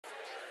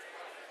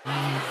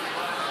Well,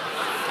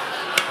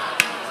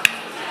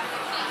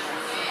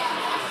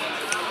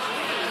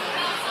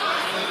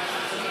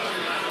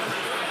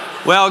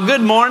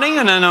 good morning,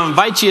 and I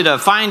invite you to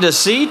find a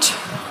seat,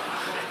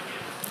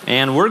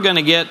 and we're going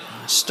to get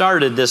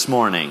started this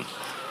morning.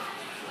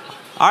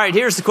 All right,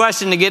 here's the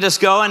question to get us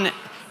going.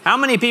 How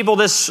many people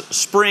this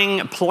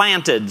spring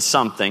planted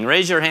something?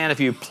 Raise your hand if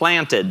you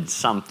planted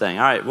something.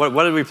 All right,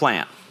 what did we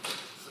plant?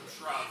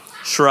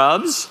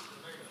 Shrubs.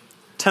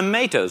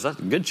 Tomatoes. That's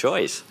a good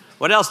choice.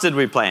 What else did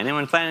we plant?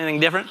 Anyone plant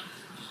anything different?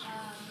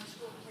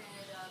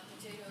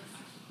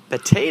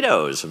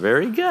 Potatoes.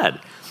 Very good.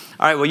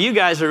 All right, well, you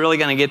guys are really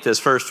going to get this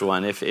first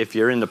one if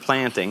you're into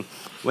planting.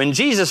 When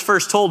Jesus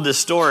first told this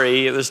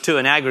story, it was to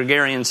an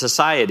agrarian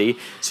society,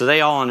 so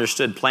they all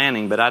understood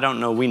planting, but I don't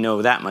know we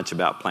know that much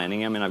about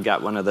planting. I mean, I've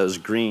got one of those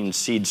green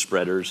seed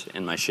spreaders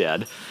in my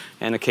shed,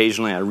 and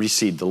occasionally I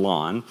reseed the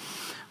lawn.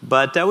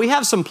 But we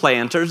have some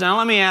planters. Now,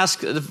 let me ask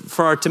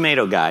for our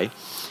tomato guy,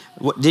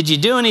 did you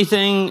do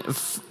anything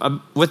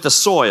with the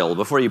soil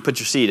before you put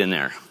your seed in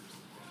there?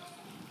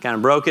 Kind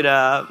of broke it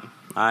up,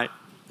 all right?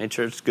 Make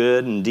sure it's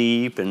good and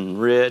deep and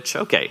rich.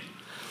 Okay.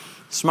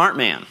 Smart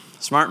man.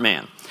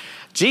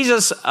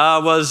 Jesus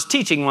was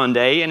teaching one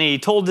day, and he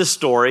told this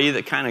story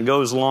that kind of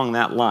goes along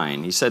that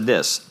line. He said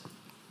this,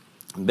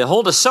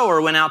 "Behold, a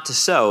sower went out to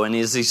sow, and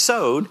as he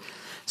sowed,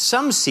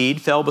 some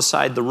seed fell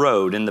beside the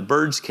road, and the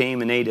birds came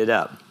and ate it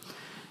up.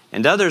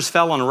 And others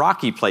fell on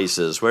rocky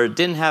places where it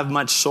didn't have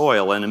much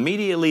soil, and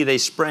immediately they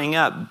sprang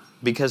up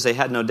because they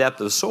had no depth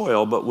of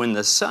soil, but when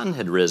the sun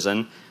had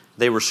risen,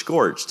 they were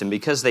scorched, and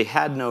because they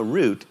had no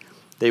root,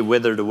 they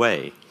withered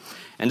away.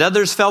 And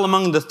others fell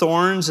among the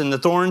thorns, and the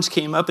thorns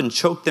came up and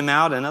choked them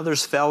out, and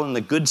others fell in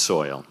the good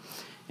soil.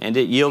 And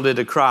it yielded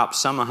a crop,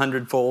 some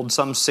 100-fold,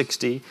 some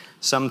 60,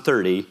 some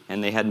 30,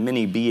 and they had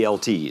many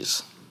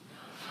BLTs.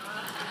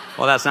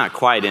 Well, that's not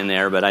quite in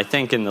there, but I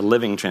think in the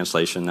Living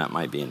Translation that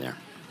might be in there.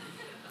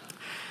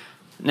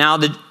 Now,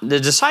 the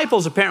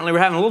disciples apparently were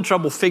having a little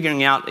trouble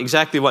figuring out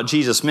exactly what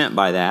Jesus meant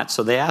by that,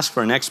 so they asked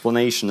for an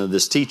explanation of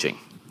this teaching.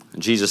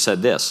 And Jesus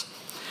said this,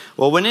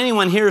 "Well, when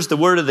anyone hears the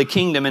word of the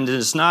kingdom and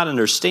does not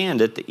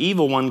understand it, the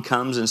evil one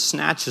comes and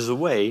snatches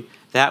away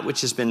that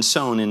which has been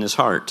sown in his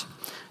heart.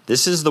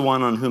 This is the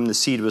one on whom the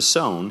seed was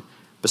sown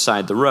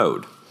beside the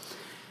road.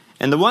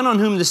 And the one on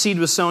whom the seed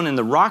was sown in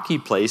the rocky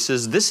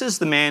places, this is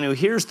the man who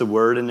hears the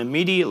word and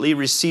immediately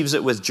receives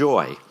it with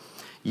joy.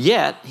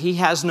 Yet he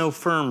has no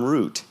firm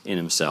root in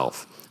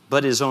himself,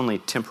 but is only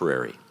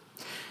temporary.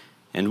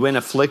 And when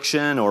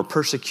affliction or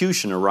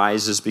persecution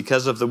arises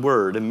because of the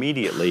word,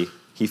 immediately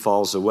he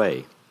falls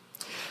away."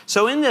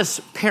 So in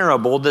this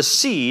parable, the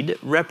seed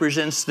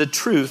represents the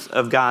truth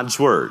of God's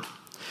word.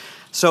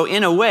 So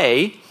in a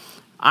way,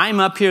 I'm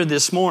up here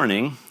this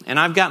morning, and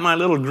I've got my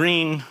little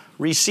green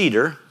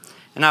reseeder,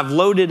 and I've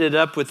loaded it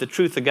up with the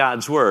truth of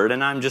God's word,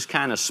 and I'm just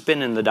kind of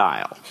spinning the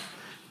dial.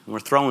 And we're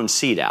throwing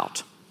seed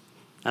out.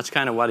 That's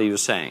kind of what he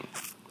was saying.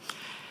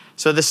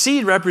 So the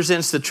seed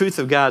represents the truth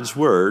of God's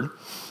word,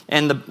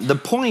 and the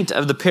point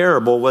of the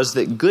parable was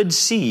that good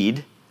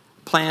seed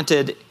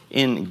planted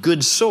in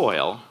good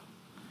soil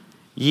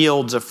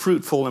yields a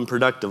fruitful and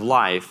productive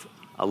life,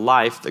 a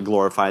life that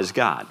glorifies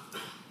God.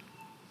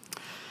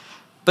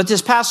 But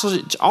this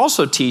passage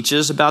also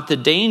teaches about the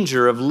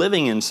danger of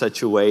living in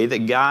such a way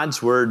that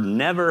God's word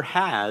never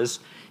has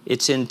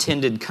its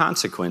intended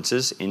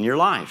consequences in your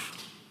life.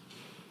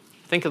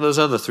 Think of those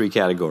other three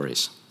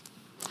categories.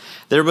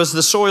 There was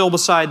the soil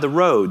beside the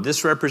road.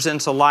 This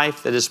represents a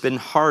life that has been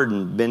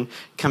hardened, been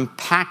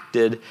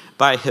compacted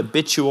by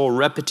habitual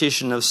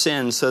repetition of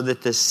sin so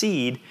that the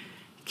seed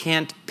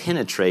can't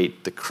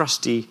penetrate the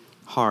crusty,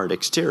 hard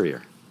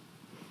exterior.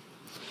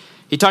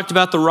 He talked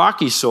about the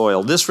rocky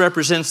soil. This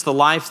represents the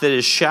life that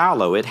is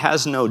shallow. It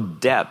has no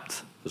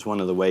depth, was one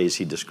of the ways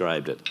he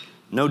described it.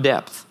 No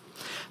depth.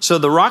 So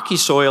the rocky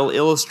soil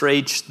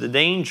illustrates the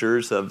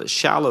dangers of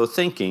shallow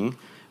thinking,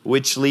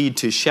 which lead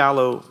to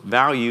shallow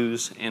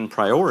values and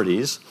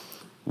priorities,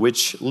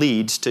 which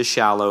leads to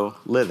shallow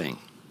living.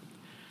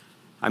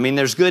 I mean,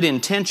 there's good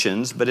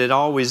intentions, but it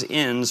always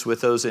ends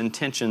with those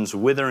intentions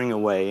withering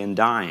away and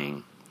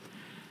dying.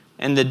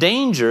 And the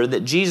danger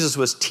that Jesus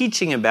was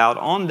teaching about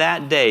on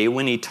that day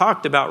when he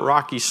talked about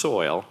rocky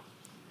soil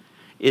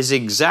is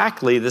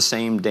exactly the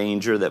same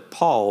danger that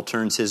Paul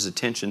turns his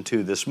attention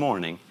to this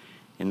morning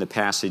in the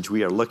passage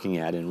we are looking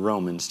at in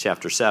Romans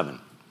chapter 7.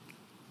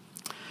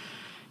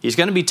 He's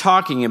going to be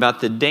talking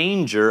about the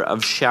danger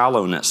of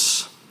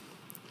shallowness,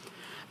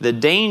 the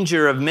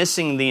danger of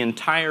missing the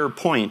entire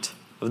point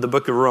of the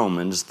book of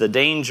Romans, the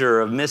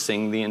danger of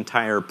missing the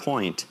entire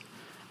point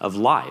of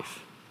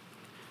life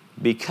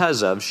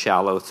because of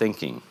shallow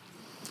thinking.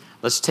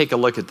 Let's take a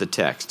look at the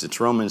text. It's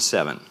Romans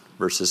 7,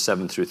 verses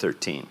 7 through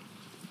 13.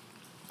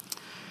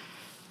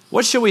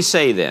 What shall we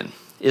say then?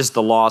 Is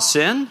the law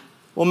sin?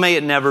 Well, may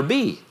it never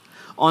be.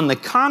 On the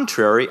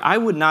contrary, I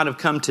would not have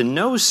come to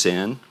know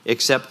sin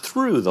except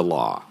through the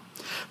law.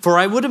 For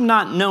I would have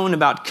not known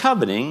about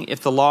coveting if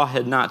the law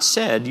had not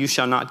said, you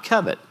shall not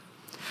covet.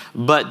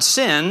 But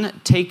sin,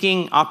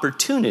 taking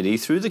opportunity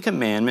through the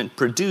commandment,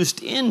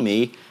 produced in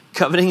me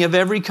coveting of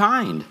every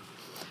kind.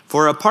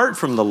 For apart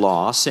from the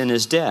law, sin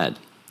is dead.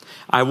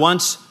 I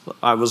was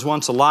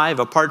once alive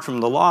apart from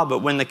the law, but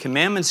when the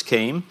commandments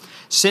came,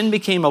 sin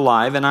became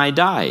alive and I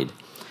died.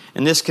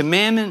 And this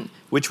commandment,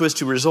 which was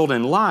to result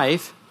in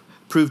life,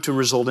 proved to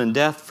result in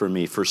death for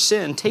me. For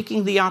sin,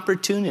 taking the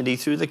opportunity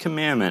through the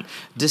commandment,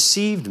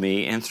 deceived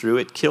me and through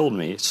it killed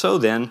me. So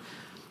then,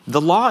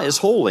 the law is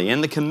holy,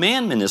 and the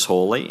commandment is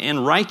holy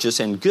and righteous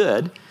and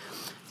good.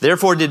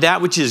 Therefore, did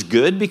that which is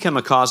good become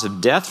a cause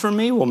of death for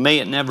me? Well, may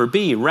it never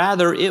be.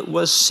 Rather, it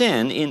was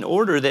sin in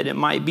order that it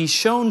might be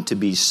shown to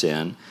be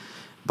sin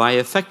by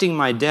effecting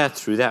my death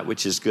through that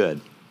which is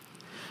good.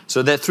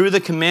 So that through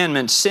the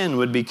commandment, sin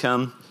would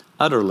become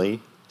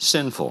utterly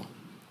sinful.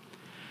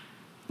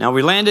 Now,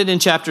 we landed in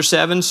chapter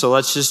 7, so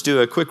let's just do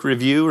a quick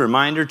review.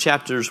 Reminder,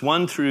 chapters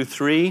 1 through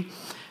 3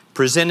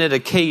 presented a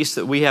case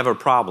that we have a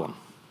problem.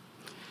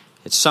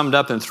 It's summed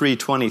up in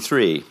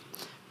 3:23.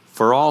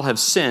 For all have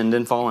sinned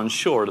and fallen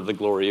short of the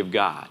glory of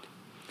God.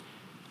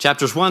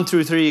 Chapters 1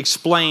 through 3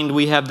 explained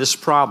we have this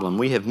problem.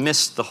 We have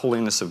missed the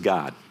holiness of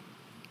God.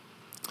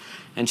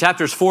 And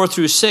chapters 4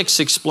 through 6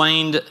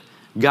 explained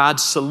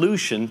God's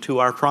solution to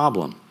our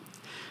problem.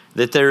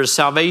 That there is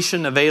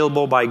salvation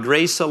available by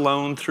grace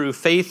alone, through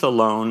faith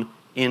alone,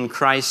 in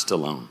Christ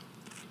alone.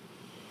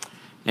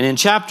 And in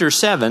chapter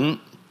 7,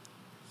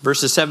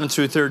 verses 7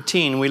 through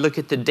 13, we look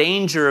at the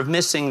danger of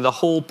missing the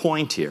whole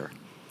point here,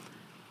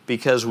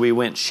 because we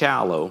went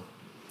shallow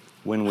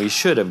when we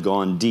should have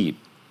gone deep.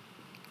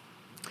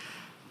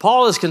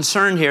 Paul is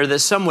concerned here that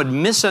some would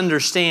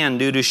misunderstand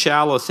due to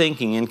shallow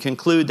thinking and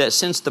conclude that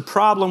since the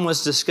problem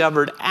was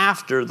discovered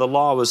after the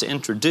law was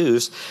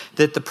introduced,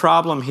 that the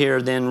problem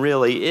here then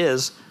really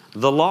is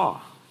the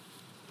law.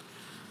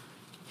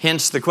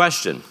 Hence the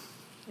question,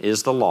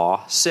 is the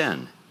law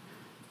sin?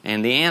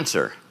 And the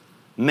answer,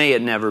 may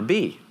it never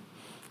be.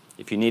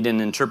 If you need an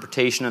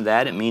interpretation of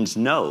that, it means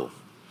no.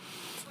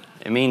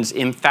 It means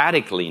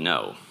emphatically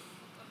no.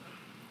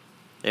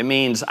 It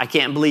means, I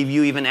can't believe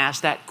you even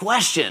asked that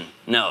question.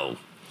 No.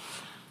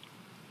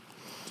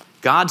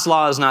 God's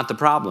law is not the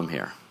problem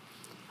here.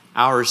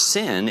 Our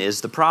sin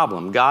is the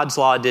problem. God's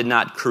law did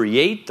not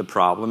create the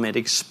problem. It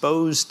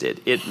exposed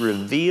it. It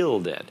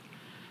revealed it.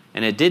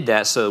 And it did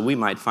that so that we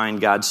might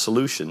find God's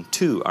solution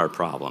to our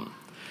problem.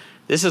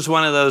 This is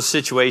one of those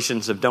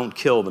situations of don't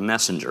kill the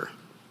messenger.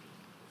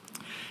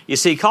 You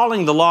see,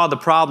 calling the law the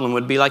problem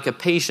would be like a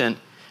patient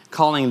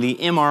calling the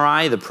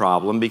MRI the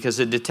problem because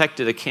it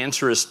detected a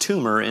cancerous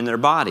tumor in their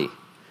body.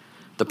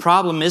 The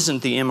problem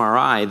isn't the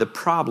MRI, the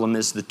problem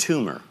is the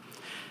tumor.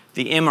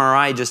 The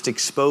MRI just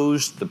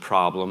exposed the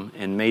problem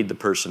and made the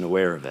person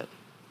aware of it.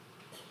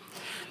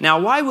 Now,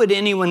 why would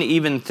anyone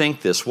even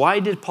think this? Why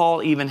did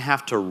Paul even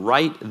have to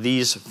write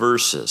these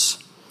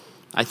verses?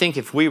 I think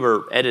if we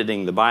were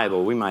editing the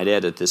Bible, we might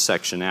edit this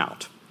section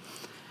out.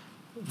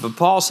 But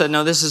Paul said,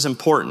 no, this is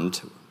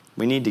important.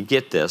 We need to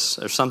get this.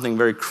 There's something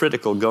very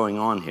critical going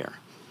on here.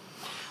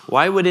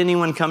 Why would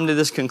anyone come to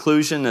this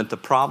conclusion that the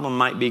problem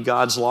might be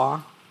God's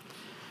law?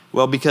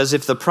 Well, because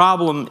if the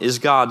problem is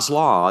God's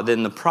law,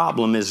 then the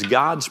problem is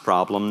God's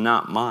problem,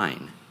 not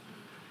mine.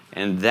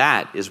 And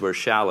that is where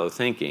shallow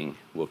thinking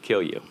will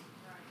kill you.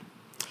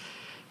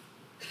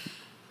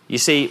 You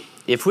see,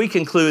 if we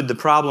conclude the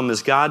problem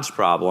is God's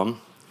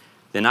problem,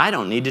 then I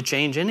don't need to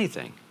change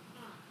anything.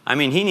 I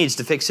mean, He needs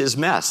to fix His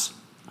mess.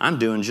 I'm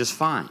doing just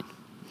fine.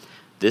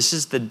 This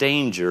is the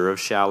danger of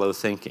shallow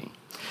thinking.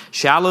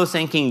 Shallow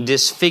thinking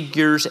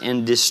disfigures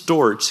and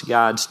distorts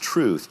God's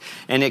truth,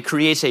 and it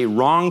creates a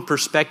wrong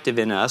perspective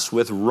in us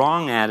with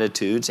wrong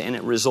attitudes, and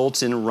it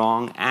results in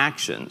wrong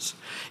actions.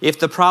 If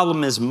the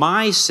problem is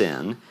my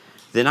sin,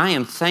 then I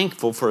am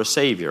thankful for a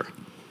Savior,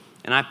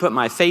 and I put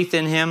my faith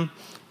in Him,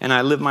 and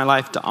I live my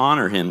life to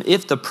honor Him.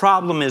 If the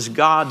problem is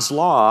God's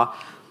law,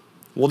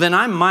 well, then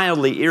I'm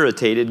mildly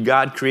irritated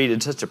God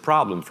created such a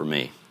problem for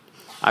me.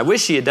 I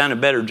wish He had done a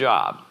better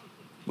job.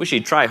 Wish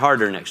He'd try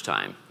harder next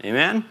time.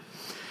 Amen?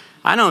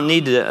 I don't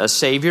need a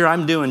Savior.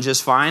 I'm doing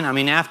just fine. I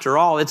mean, after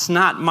all, it's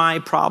not my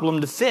problem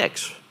to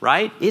fix,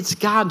 right? It's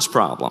God's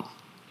problem.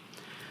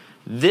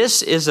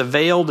 This is a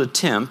veiled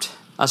attempt,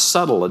 a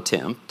subtle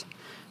attempt,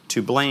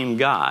 to blame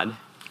God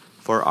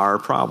for our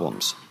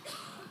problems.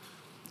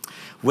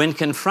 When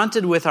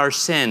confronted with our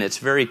sin, it's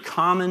very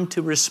common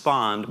to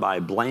respond by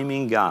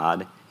blaming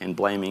God and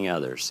blaming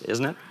others,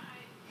 isn't it?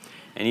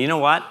 And you know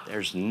what?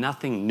 There's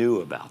nothing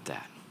new about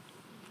that.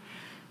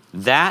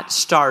 That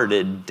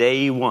started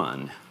day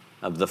one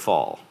of the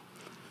fall.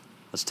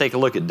 Let's take a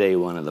look at day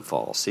one of the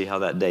fall, see how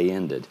that day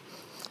ended.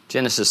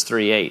 Genesis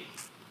 3:8.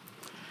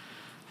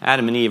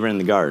 Adam and Eve are in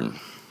the garden.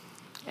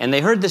 And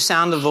they heard the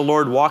sound of the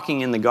Lord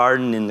walking in the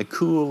garden in the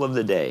cool of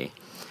the day.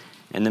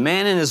 And the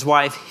man and his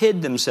wife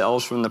hid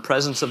themselves from the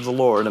presence of the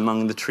Lord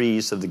among the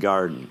trees of the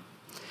garden.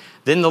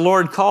 Then the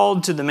Lord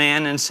called to the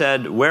man and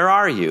said, "Where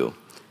are you?"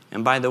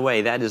 And by the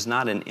way, that is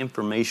not an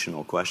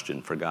informational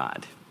question for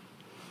God.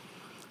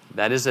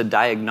 That is a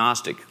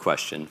diagnostic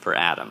question for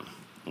Adam.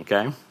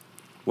 Okay?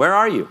 Where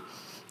are you?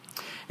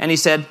 And he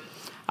said,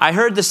 I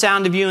heard the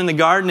sound of you in the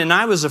garden, and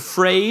I was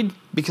afraid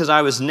because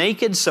I was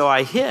naked, so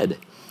I hid.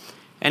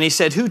 And he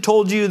said, who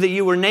told you that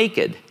you were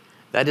naked?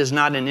 That is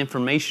not an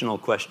informational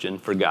question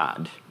for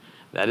God.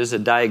 That is a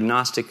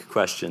diagnostic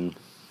question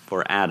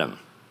for Adam.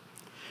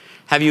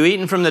 Have you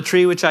eaten from the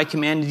tree which I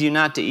commanded you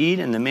not to eat?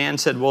 And the man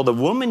said, well, the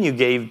woman you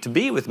gave to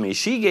be with me,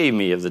 she gave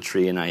me of the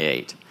tree, and I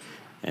ate.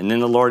 And then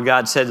the Lord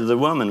God said to the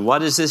woman,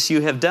 what is this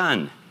you have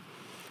done?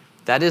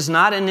 That is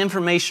not an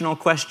informational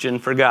question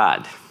for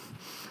God.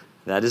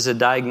 That is a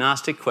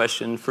diagnostic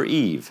question for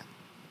Eve.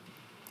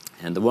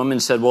 And the woman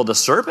said, well, the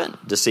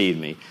serpent deceived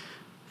me,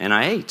 and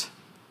I ate.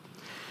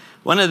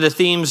 One of the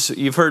themes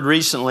you've heard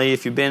recently,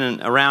 if you've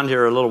been around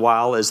here a little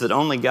while, is that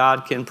only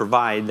God can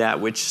provide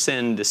that which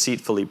sin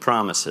deceitfully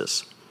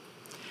promises.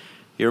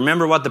 You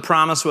remember what the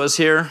promise was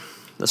here?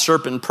 The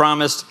serpent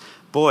promised,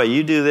 boy,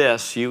 you do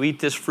this, you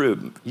eat this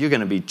fruit, you're going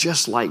to be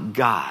just like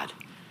God.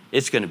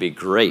 It's going to be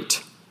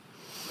great.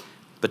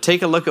 But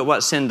take a look at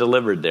what sin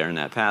delivered there in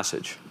that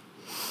passage.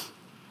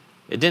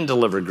 It didn't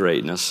deliver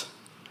greatness.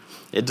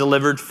 It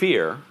delivered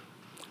fear.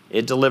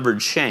 It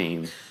delivered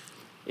shame.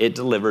 It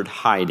delivered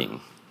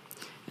hiding.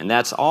 And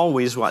that's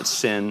always what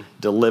sin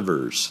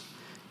delivers.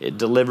 It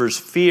delivers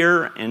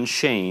fear and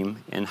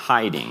shame and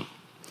hiding.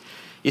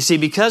 You see,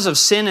 because of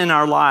sin in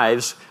our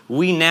lives,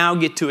 we now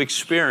get to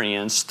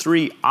experience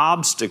 3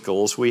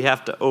 obstacles we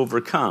have to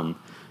overcome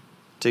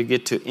to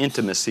get to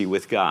intimacy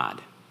with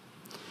God.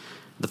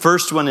 The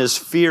first one is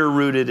fear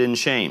rooted in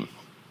shame.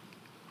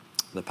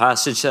 The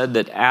passage said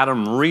that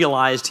Adam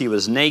realized he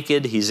was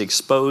naked, he's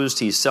exposed,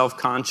 he's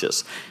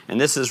self-conscious. And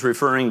this is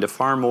referring to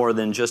far more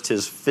than just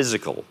his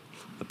physical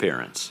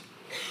appearance.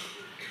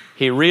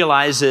 He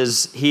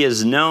realizes he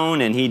is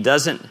known and he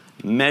doesn't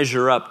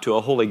measure up to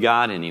a holy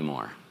God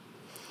anymore.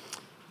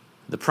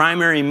 The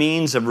primary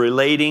means of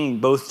relating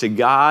both to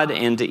God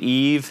and to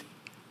Eve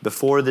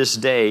before this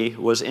day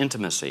was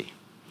intimacy.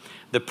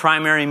 The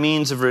primary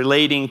means of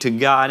relating to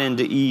God and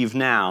to Eve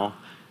now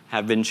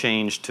have been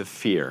changed to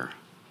fear.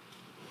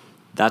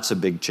 That's a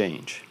big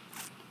change.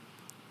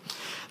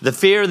 The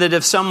fear that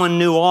if someone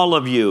knew all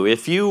of you,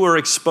 if you were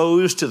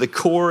exposed to the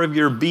core of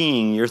your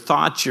being, your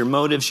thoughts, your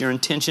motives, your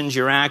intentions,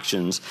 your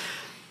actions,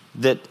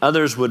 that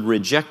others would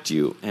reject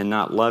you and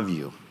not love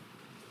you.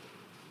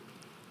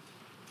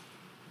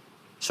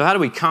 So how do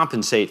we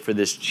compensate for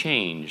this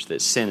change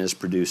that sin has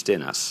produced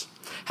in us?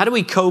 How do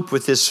we cope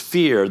with this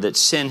fear that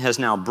sin has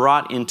now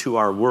brought into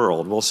our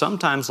world? Well,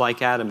 sometimes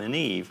like Adam and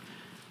Eve,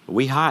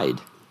 we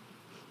hide.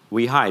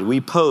 We hide.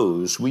 We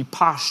pose. We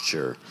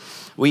posture.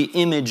 We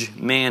image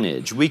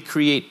manage. We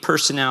create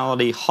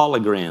personality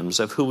holograms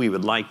of who we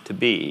would like to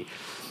be.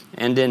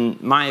 And in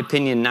my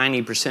opinion,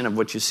 90% of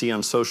what you see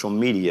on social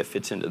media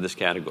fits into this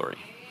category.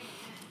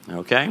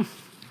 Okay?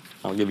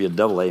 I'll give you a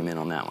double amen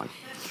on that one.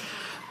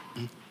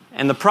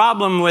 And the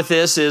problem with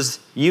this is,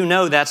 you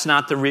know that's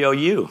not the real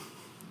you.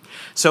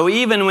 So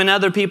even when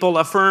other people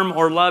affirm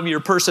or love your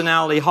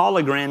personality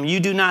hologram, you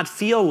do not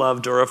feel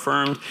loved or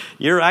affirmed.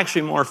 You're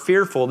actually more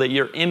fearful that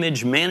your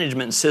image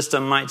management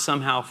system might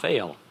somehow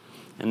fail,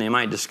 and they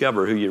might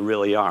discover who you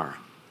really are.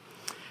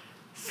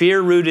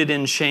 Fear rooted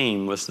in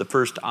shame was the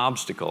first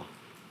obstacle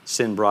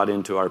sin brought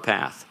into our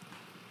path.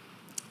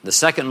 The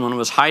second one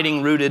was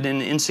hiding rooted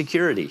in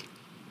insecurity.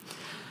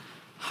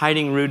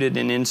 Hiding rooted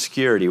in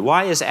insecurity.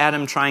 Why is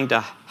Adam trying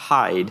to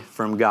hide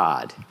from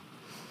God?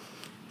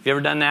 Have you ever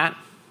done that?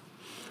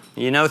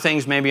 You know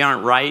things maybe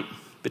aren't right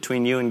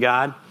between you and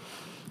God,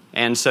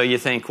 and so you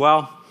think,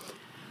 well,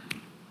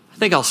 I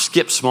think I'll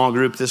skip small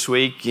group this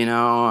week,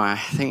 I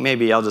think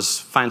maybe I'll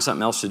just find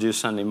something else to do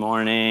Sunday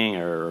morning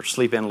or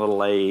sleep in a little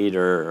late,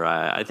 or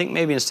I think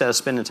maybe instead of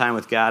spending time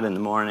with God in the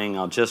morning,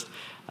 I'll just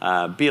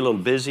be a little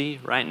busy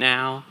right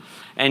now.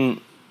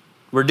 And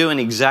we're doing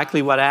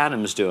exactly what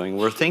Adam's doing.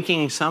 We're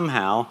thinking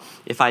somehow,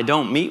 if I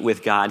don't meet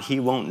with God,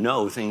 he won't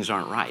know things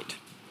aren't right.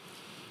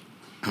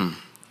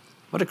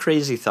 What a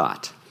crazy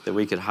thought that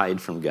we could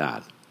hide from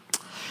God.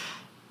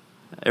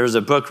 There was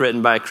a book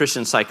written by a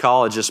Christian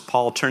psychologist,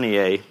 Paul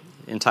Tournier,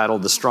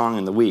 entitled The Strong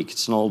and the Weak.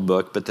 It's an old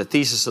book, but the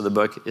thesis of the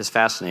book is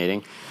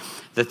fascinating.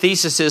 The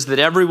thesis is that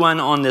everyone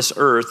on this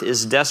earth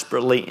is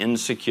desperately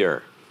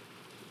insecure.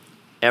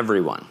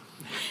 Everyone.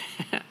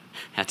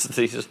 That's the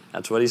thesis.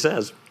 That's what he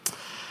says.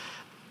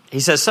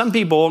 He says some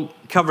people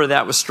cover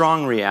that with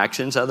strong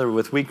reactions, others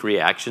with weak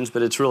reactions,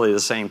 but it's really the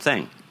same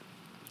thing.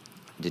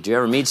 Did you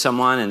ever meet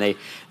someone and they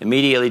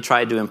immediately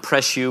tried to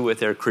impress you with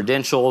their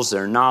credentials,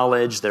 their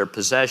knowledge, their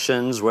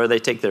possessions, where they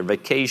take their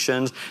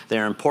vacations,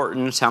 their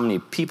importance, how many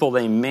people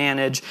they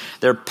manage?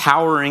 They're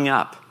powering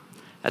up.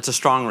 That's a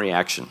strong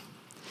reaction.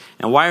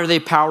 And why are they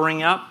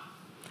powering up?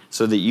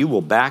 So that you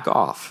will back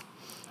off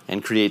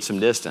and create some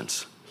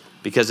distance.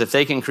 Because if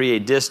they can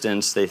create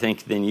distance, they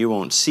think then you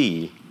won't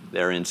see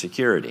their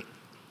insecurity.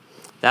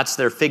 That's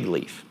their fig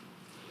leaf.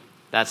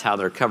 That's how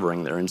they're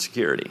covering their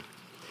insecurity.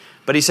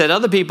 But he said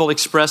other people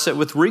express it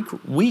with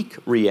weak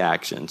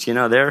reactions.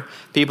 They're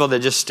people that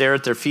just stare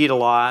at their feet a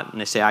lot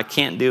and they say, I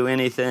can't do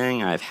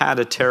anything. I've had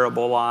a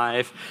terrible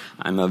life.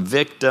 I'm a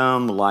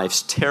victim.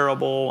 Life's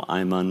terrible.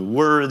 I'm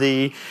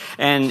unworthy.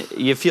 And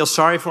you feel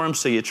sorry for them,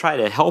 so you try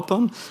to help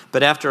them.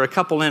 But after a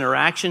couple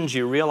interactions,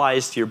 you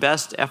realize your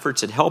best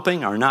efforts at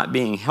helping are not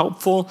being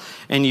helpful.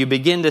 And you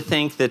begin to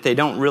think that they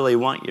don't really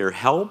want your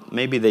help.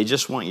 Maybe they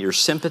just want your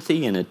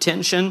sympathy and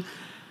attention.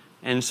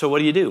 And so what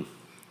do?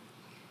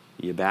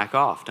 You back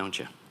off, don't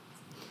you?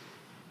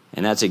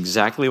 And that's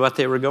exactly what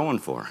they were going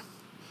for.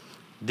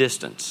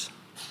 Distance,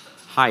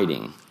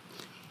 hiding,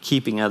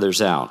 keeping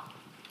others out.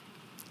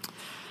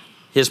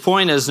 His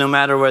point is, no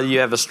matter whether you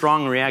have a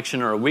strong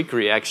reaction or a weak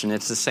reaction,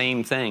 it's the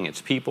same thing.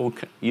 It's people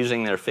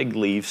using their fig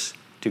leaves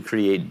to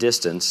create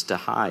distance, to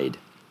hide.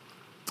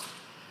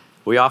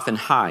 We often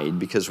hide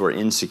because we're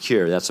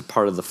insecure. That's a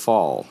part of the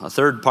fall. A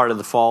third part of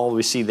the fall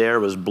we see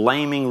there was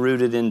blaming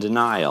rooted in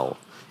denial.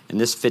 And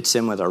this fits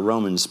in with our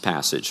Romans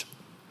passage.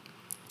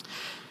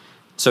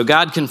 So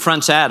God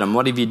confronts Adam.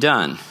 What have you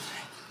done?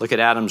 Look at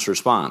Adam's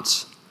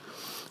response.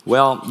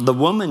 Well, the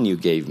woman you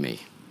gave me.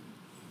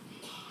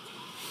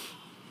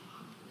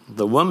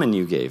 The woman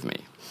you gave me.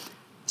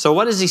 So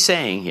what is he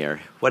saying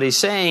here? What he's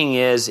saying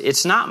is,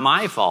 it's not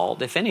my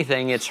fault. If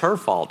anything, it's her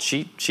fault.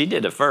 She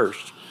did it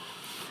first.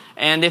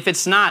 And if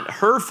it's not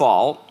her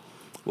fault,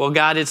 well,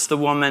 God, it's the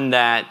woman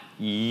that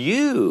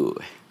you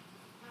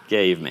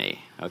gave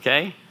me.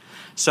 Okay?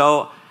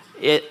 So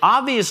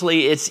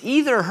obviously it's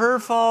either her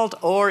fault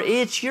or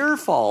it's your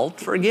fault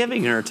for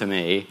giving her to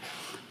me,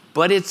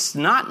 but it's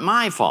not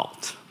my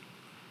fault.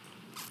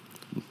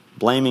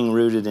 Blaming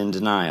rooted in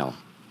denial.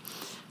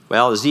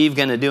 Well, is Eve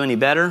going to do any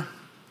better?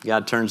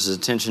 God turns his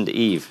attention to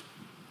Eve.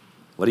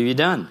 What have you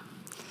done?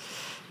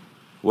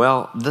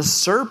 Well, the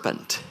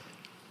serpent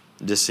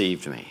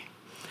deceived me.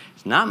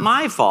 It's not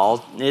my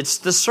fault. It's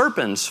the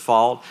serpent's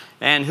fault.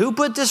 And who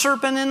put the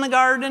serpent in the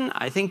garden?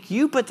 I think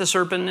you put the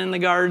serpent in the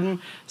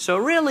garden. So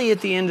really,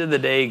 at the end of the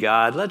day,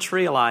 God, let's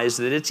realize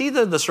that it's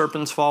either the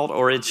serpent's fault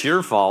or it's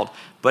your fault,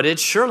 but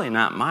it's surely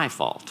not my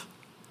fault.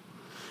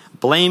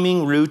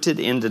 Blaming rooted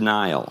in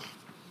denial.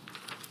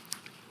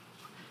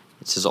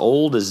 It's as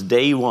old as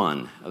day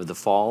one of the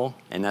fall,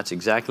 and that's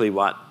exactly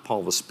what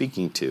Paul was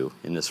speaking to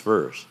in this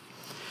verse.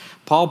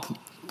 Paul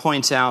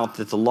points out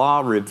that the law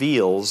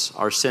reveals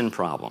our sin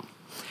problem.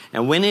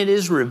 And when it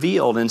is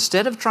revealed,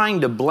 instead of trying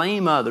to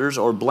blame others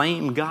or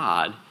blame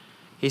God,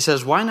 he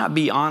says, why not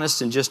be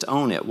honest and just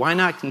own it? Why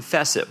not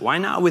confess it? Why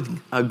not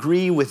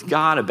agree with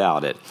God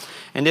about it?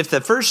 And if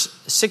the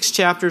first 6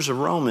 chapters of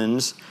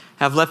Romans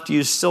have left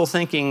you still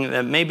thinking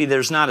that maybe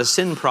there's not a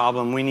sin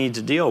problem we need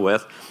to deal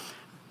with,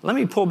 let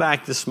me pull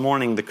back this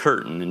morning the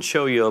curtain and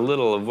show you a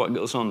little of what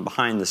goes on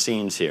behind the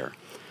scenes here.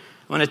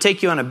 I want to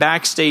take you on a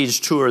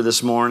backstage tour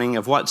this morning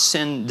of what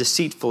sin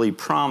deceitfully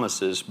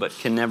promises but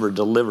can never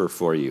deliver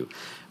for you.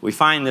 We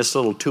find this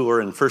little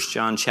tour in 1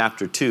 John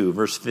chapter 2,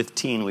 verse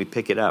 15. We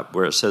pick it up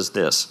where it says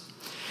this.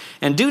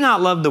 And do not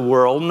love the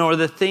world nor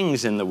the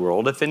things in the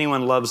world. If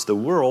anyone loves the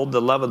world,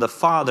 the love of the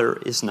Father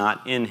is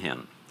not in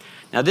him.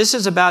 Now this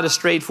is about as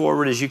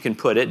straightforward as you can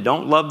put it.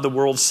 Don't love the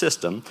world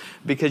system,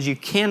 because you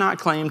cannot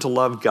claim to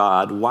love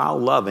God while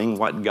loving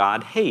what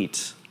God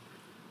hates.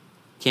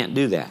 Can't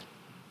do that.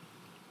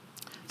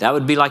 That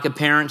would be like a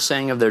parent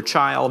saying of their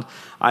child,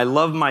 I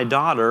love my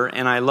daughter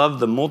and I love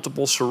the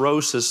multiple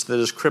sclerosis that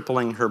is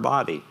crippling her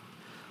body.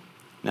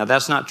 Now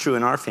that's not true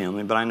in our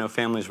family, but I know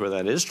families where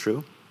that is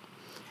true.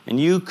 And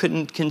you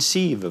couldn't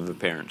conceive of a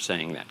parent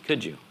saying that,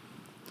 could you?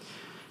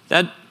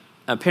 That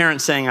a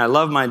parent saying, I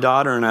love my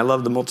daughter and I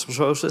love the multiple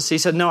sclerosis, he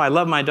said, no, I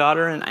love my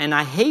daughter and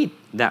I hate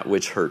that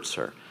which hurts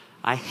her.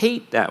 I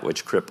hate that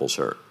which cripples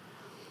her.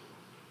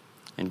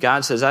 And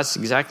God says, that's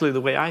exactly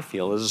the way I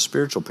feel as a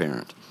spiritual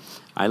parent.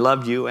 I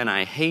love you and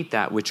I hate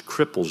that which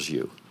cripples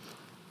you.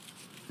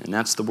 And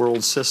that's the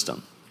world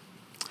system.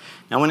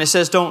 Now when it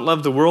says don't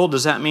love the world,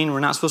 does that mean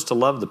we're not supposed to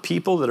love the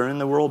people that are in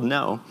the world?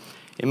 No.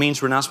 It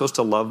means we're not supposed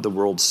to love the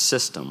world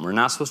system. We're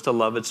not supposed to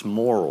love its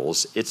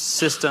morals, its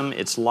system,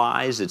 its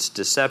lies, its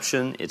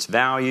deception, its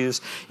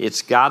values,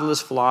 its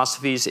godless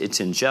philosophies,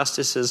 its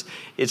injustices,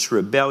 its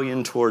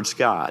rebellion towards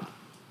God.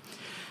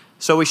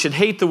 So we should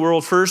hate the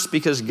world first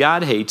because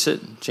God hates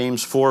it.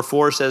 James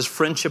 4:4 says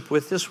friendship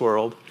with this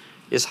world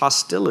is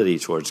hostility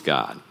towards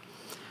God.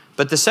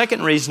 But the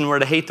second reason we're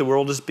to hate the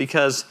world is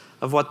because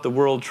of what the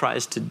world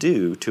tries to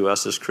do to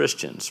us as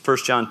Christians. 1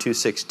 John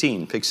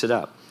 2:16 picks it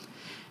up.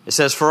 It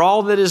says, for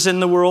all that is in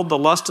the world, the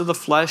lust of the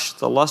flesh,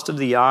 the lust of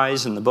the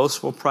eyes, and the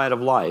boastful pride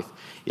of life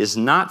is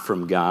not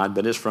from God,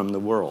 but is from the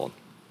world.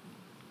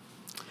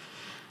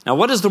 Now,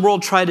 what does the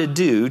world try to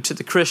do to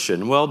the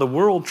Christian? Well, the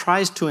world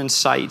tries to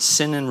incite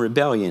sin and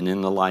rebellion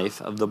in the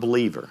life of the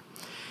believer.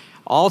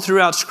 All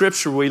throughout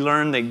Scripture, we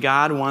learn that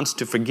God wants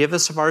to forgive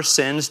us of our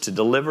sins, to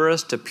deliver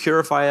us, to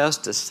purify us,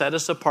 to set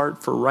us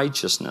apart for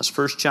righteousness.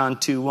 1 John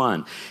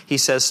 2:1, he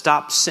says,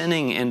 stop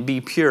sinning and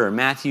be pure.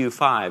 Matthew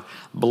 5,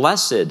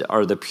 blessed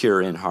are the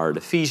pure in heart.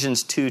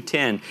 Ephesians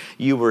 2:10,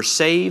 you were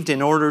saved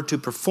in order to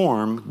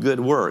perform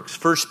good works.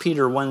 1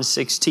 Peter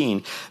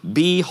 1:16,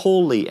 be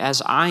holy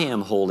as I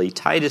am holy.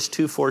 Titus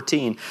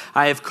 2:14,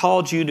 I have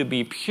called you to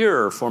be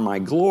pure for my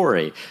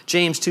glory.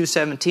 James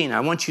 2:17,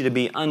 I want you to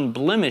be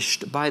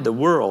unblemished by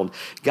the world.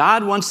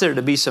 God wants there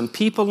to be some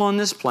people on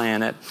this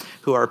planet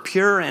who are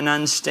pure and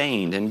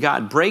unstained, and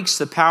God breaks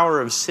the power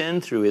of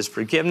sin through his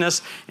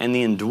forgiveness and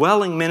the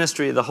indwelling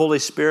ministry of the Holy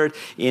Spirit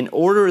in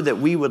order that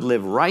we would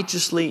live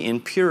righteously in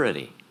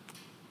purity.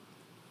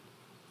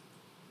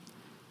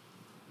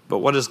 But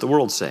what does the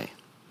world say?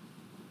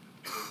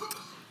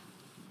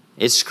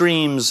 It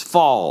screams,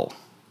 fall.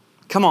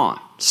 Come on,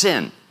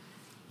 sin.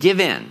 Give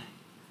in.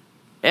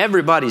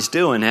 Everybody's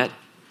doing it.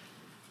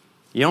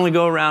 You only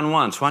go around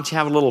once. Why don't you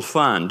have a little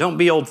fun? Don't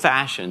be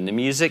old-fashioned. The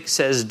music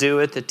says do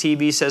it. The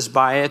TV says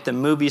buy it. The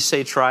movies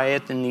say try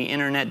it. And the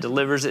internet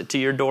delivers it to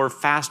your door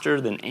faster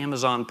than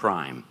Amazon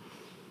Prime.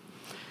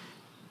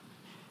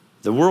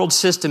 The world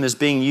system is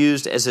being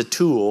used as a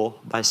tool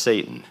by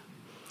Satan.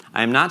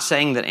 I am not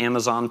saying that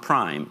Amazon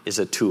Prime is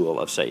a tool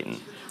of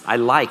Satan. I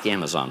like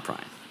Amazon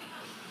Prime.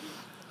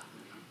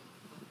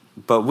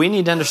 But we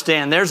need to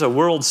understand there's a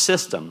world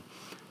system,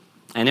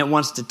 and it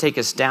wants to take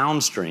us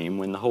downstream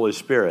when the Holy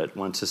Spirit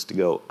wants us to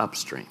go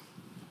upstream.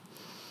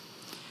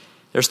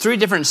 There's 3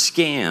 different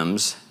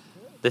scams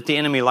that the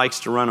enemy likes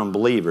to run on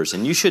believers,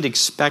 and you should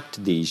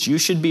expect these. You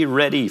should be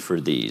ready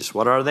for these.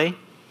 What are they?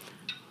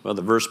 Well,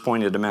 the verse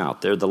pointed them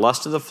out. They're the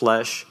lust of the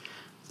flesh,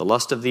 the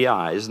lust of the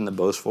eyes, and the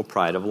boastful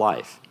pride of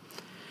life.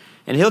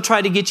 And he'll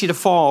try to get you to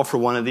fall for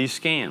one of these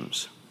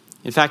scams.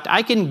 In fact,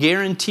 I can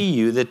guarantee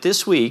you that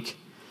this week,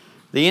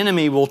 the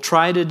enemy will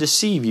try to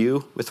deceive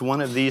you with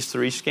one of these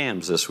 3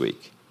 scams this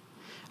week.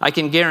 I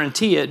can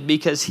guarantee it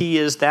because he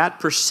is that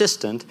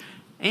persistent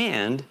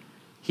and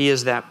he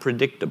is that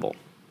predictable.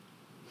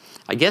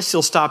 I guess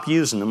he'll stop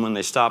using them when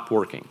they stop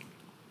working.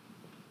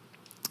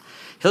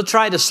 He'll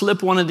try to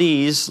slip one of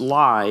these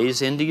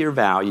lies into your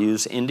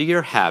values, into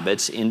your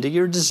habits, into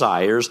your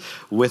desires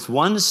with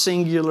one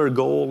singular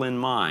goal in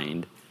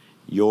mind,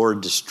 your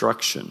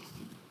destruction.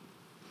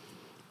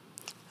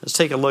 Let's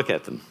take a look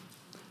at them.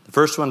 The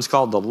first one's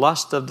called the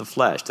lust of the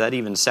flesh. That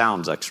even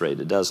sounds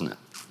X-rated, doesn't it?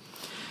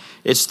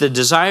 It's the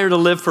desire to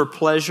live for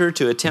pleasure,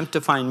 to attempt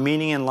to find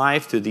meaning in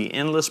life through the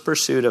endless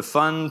pursuit of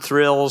fun,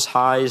 thrills,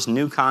 highs,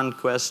 new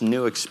conquests,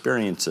 new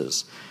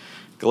experiences.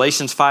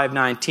 Galatians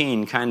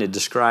 5:19 kind of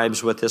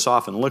describes what this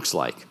often looks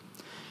like.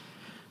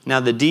 Now,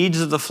 the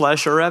deeds of the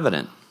flesh are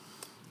evident.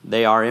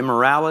 They are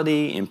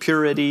immorality,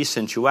 impurity,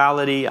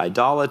 sensuality,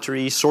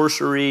 idolatry,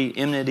 sorcery,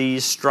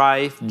 enmities,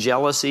 strife,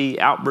 jealousy,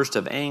 outbursts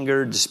of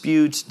anger,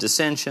 disputes,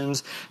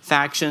 dissensions,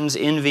 factions,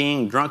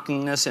 envying,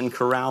 drunkenness, and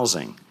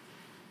carousing.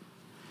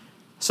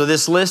 So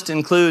this list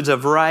includes a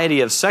variety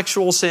of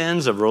sexual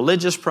sins, of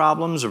religious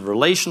problems, of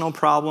relational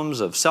problems,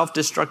 of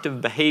self-destructive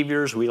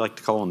behaviors. We like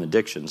to call them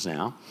addictions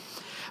now.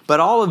 But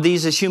all of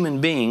these as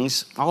human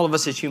beings, all of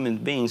us as human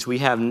beings, we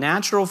have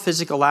natural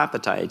physical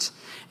appetites.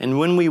 And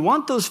when we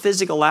want those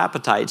physical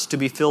appetites to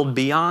be filled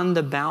beyond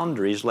the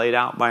boundaries laid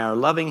out by our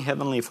loving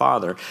Heavenly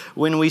Father,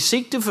 when we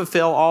seek to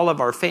fulfill all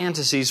of our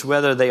fantasies,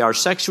 whether they are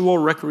sexual,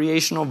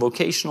 recreational,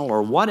 vocational,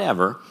 or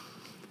whatever,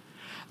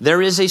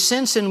 there is a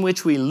sense in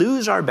which we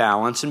lose our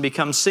balance and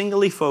become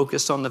singly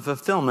focused on the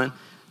fulfillment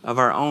of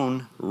our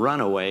own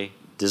runaway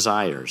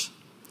desires.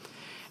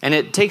 And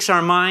it takes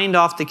our mind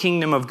off the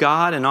kingdom of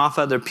God and off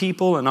other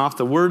people and off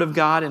the Word of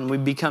God, and we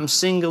become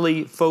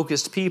singly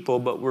focused people,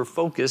 but we're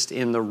focused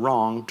in the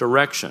wrong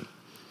direction.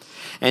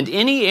 And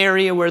any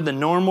area where the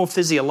normal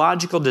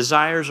physiological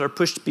desires are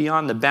pushed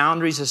beyond the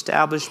boundaries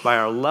established by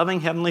our loving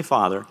Heavenly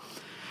Father,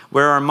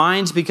 where our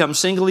minds become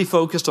singly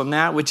focused on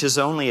that which is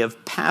only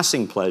of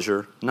passing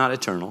pleasure, not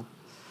eternal,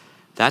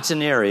 that's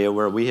an area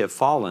where we have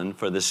fallen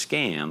for the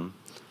scam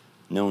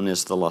known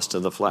as the lust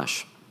of the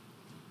flesh.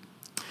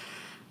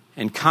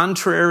 And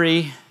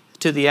contrary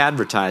to the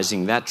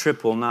advertising, that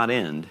trip will not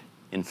end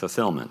in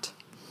fulfillment.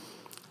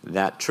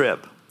 That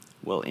trip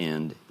will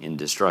end in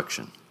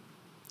destruction.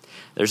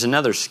 There's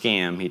another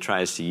scam he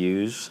tries to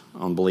use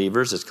on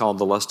believers. It's called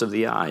the lust of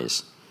the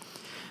eyes.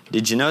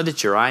 Did you know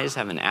that your eyes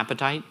have an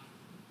appetite?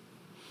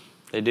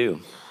 They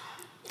do.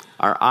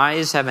 Our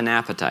eyes have an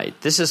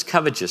appetite. This is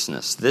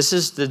covetousness. This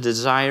is the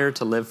desire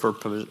to live for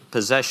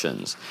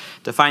possessions,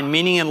 to find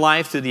meaning in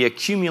life through the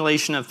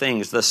accumulation of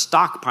things, the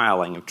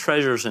stockpiling of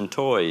treasures and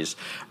toys.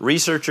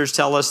 Researchers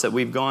tell us that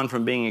we've gone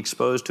from being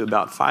exposed to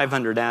about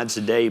 500 ads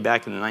a day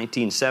back in the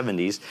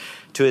 1970s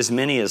to as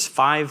many as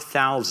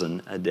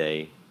 5,000 a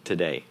day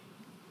today.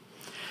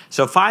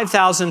 So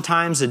 5,000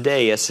 times a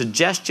day, a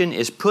suggestion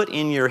is put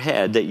in your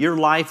head that your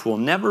life will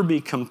never be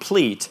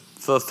complete,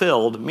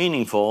 fulfilled,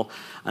 meaningful,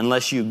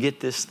 unless you get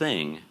this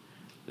thing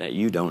that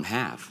you don't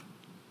have.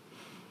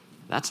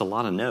 That's a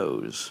lot of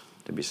no's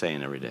to be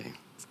saying every day.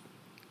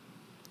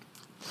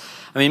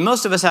 I mean,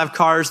 most of us have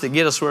cars that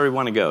get us where we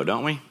want to go,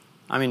 don't we?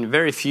 I mean,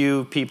 very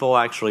few people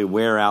actually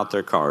wear out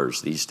their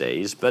cars these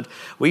days, but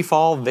we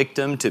fall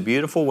victim to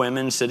beautiful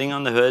women sitting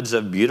on the hoods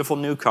of beautiful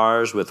new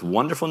cars with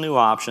wonderful new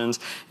options,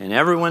 and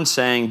everyone's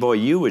saying, boy,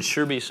 you would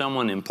sure be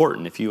someone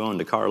important if you owned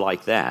a car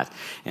like that.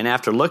 And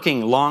after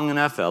looking long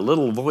enough, a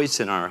little voice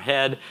in our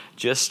head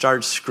just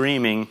starts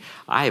screaming,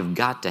 I have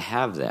got to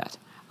have that.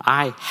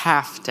 I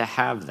have to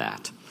have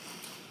that.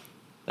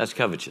 That's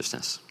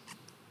covetousness.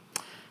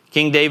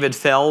 King David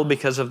fell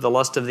because of the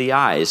lust of the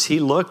eyes. He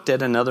looked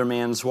at another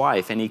man's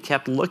wife, and he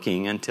kept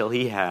looking until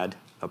he had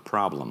a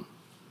problem.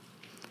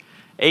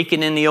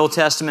 Achan in the Old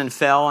Testament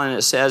fell, and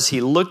it says he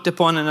looked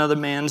upon another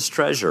man's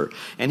treasure.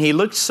 And he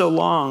looked so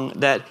long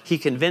that he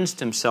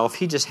convinced himself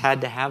he just had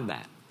to have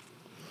that.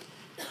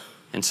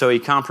 And so he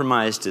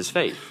compromised his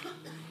faith,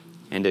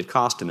 and it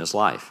cost him his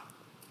life.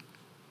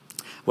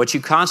 What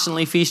you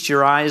constantly feast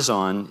your eyes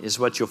on is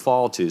what you'll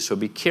fall to. So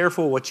be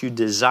careful what you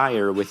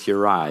desire with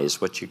your eyes,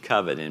 what you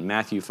covet. In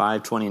Matthew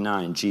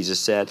 5:29, Jesus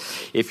said,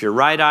 if your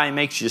right eye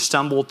makes you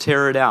stumble,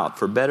 tear it out.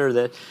 For better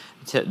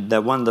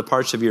that one of the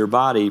parts of your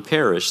body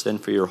perish than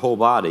for your whole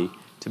body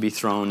to be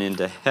thrown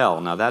into hell.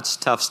 Now that's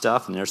tough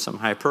stuff, and there's some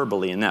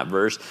hyperbole in that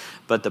verse,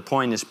 but the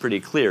point is pretty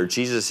clear.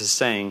 Jesus is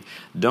saying,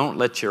 don't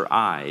let your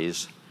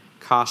eyes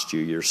cost you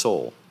your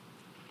soul.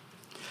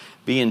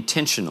 Be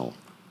intentional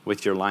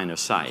with your line of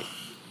sight.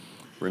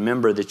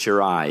 Remember that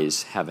your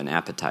eyes have an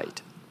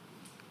appetite.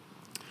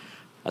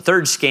 A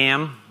third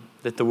scam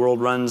that the world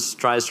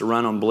tries to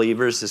run on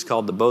believers is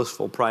called the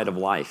boastful pride of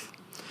life.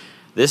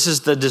 This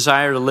is the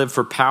desire to live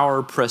for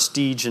power,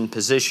 prestige, and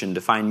position, to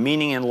find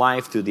meaning in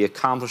life through the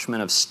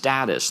accomplishment of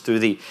status, through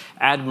the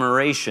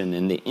admiration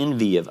and the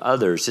envy of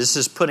others. This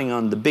is putting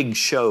on the big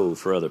show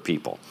for other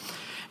people.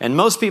 And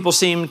most people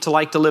seem to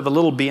like to live a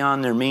little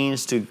beyond their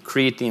means to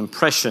create the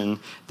impression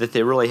that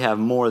they really have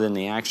more than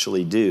they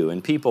actually do.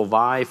 And people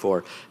vie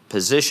for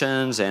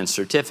positions and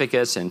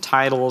certificates and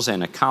titles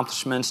and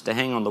accomplishments to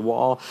hang on the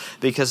wall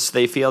because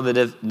they feel that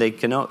if they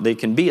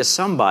can be a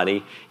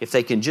somebody if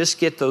they can just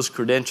get those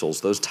credentials,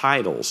 those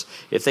titles.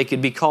 If they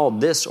could be called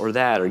this or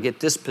that or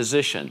get this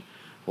position,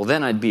 well,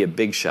 then I'd be a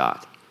big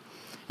shot.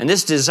 And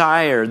this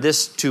desire,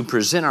 this to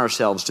present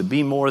ourselves to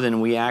be more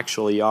than we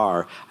actually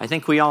are, I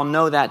think we all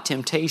know that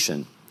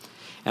temptation.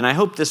 And I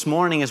hope this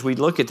morning as we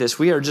look at this,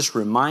 we are just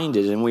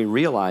reminded and we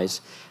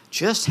realize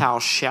just how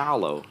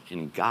shallow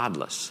and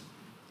godless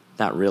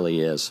that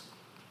really is.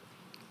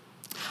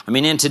 I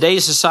mean, in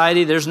today's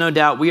society, there's no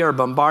doubt we are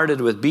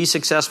bombarded with be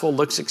successful,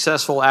 look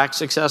successful, act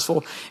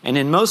successful. And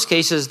in most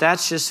cases,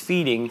 that's just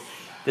feeding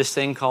this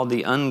thing called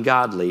the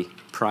ungodly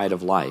pride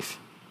of life.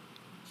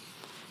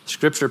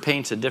 Scripture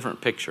paints a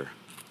different picture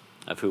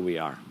of who we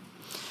are.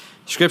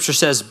 Scripture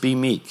says, be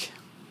meek.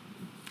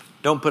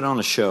 Don't put on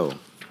a show.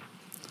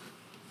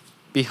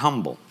 Be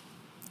humble.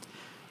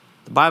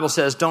 The Bible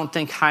says, don't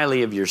think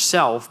highly of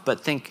yourself,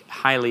 but think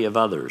highly of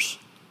others.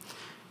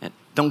 And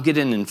don't get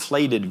an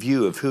inflated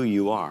view of who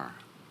you are.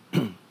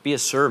 Be a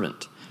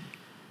servant.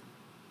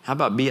 How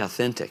about be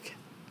authentic?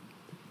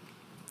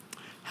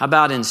 How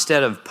about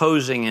instead of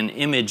posing and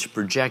image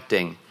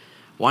projecting,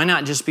 why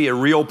not just be a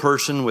real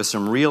person with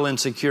some real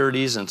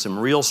insecurities and some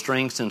real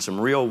strengths and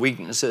some real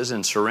weaknesses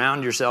and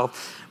surround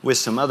yourself with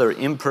some other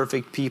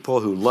imperfect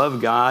people who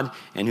love God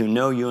and who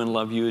know you and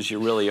love you as you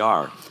really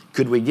are?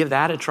 Could we give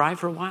that a try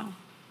for a while?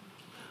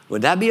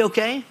 Would that be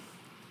okay?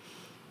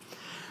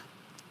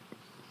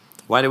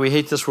 Why do we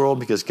hate this world?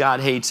 Because God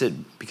hates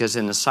it. Because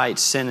in the sight,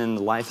 sin in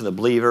the life of the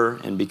believer,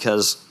 and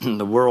because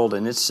the world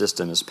and its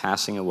system is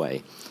passing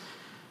away.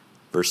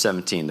 Verse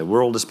 17, the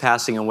world is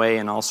passing away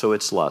and also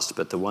its lust,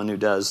 but the one who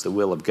does the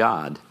will of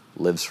God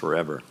lives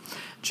forever.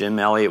 Jim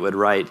Elliot would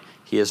write,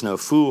 he is no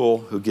fool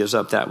who gives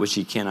up that which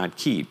he cannot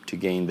keep to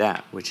gain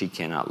that which he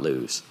cannot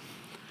lose.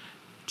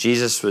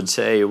 Jesus would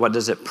say, what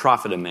does it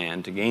profit a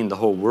man to gain the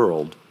whole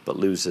world but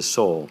lose his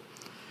soul?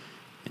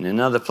 In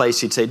another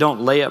place he'd say,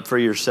 don't lay up for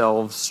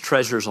yourselves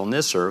treasures on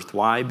this earth.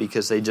 Why?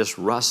 Because they just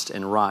rust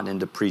and rot and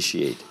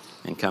depreciate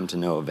and come to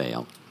no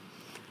avail.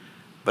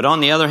 But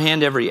on the other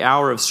hand, every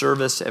hour of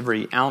service,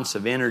 every ounce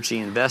of energy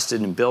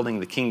invested in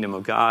building the kingdom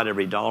of God,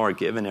 every dollar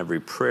given,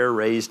 every prayer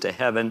raised to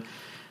heaven,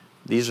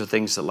 these are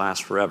things that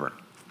last forever.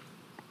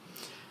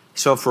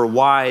 So if we're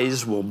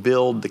wise, we'll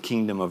build the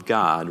kingdom of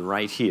God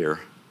right here,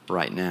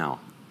 right now.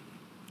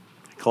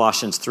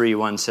 Colossians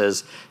 3:1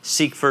 says,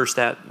 seek first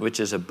that which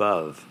is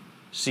above.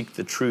 Seek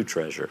the true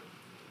treasure.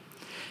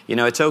 You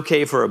know, it's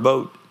okay for a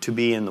boat to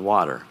be in the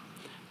water,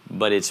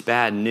 but it's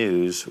bad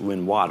news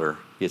when water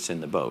gets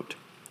in the boat.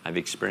 I've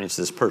experienced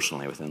this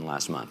personally within the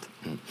last month.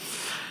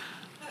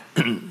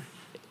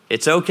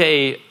 It's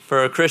okay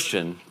for a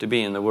Christian to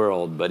be in the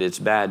world, but it's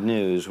bad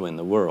news when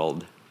the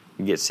world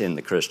gets in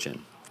the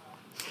Christian.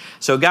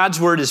 So God's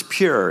word is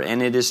pure,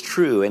 and it is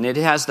true, and it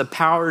has the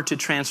power to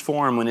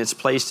transform when it's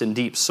placed in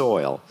deep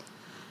soil.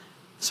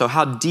 So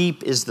how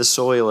deep is the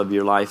soil of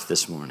your life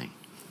this morning?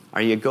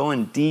 Are you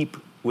going deep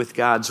with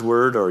God's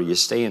word, or are you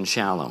staying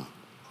shallow?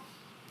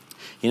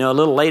 You know, a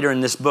little later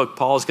in this book,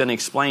 Paul's going to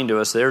explain to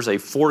us there's a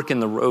fork in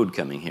the road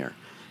coming here.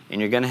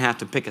 and you're going to have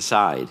to pick a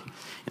side.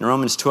 In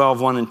Romans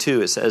 12:1 and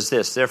 2, it says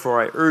this,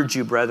 "Therefore I urge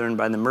you, brethren,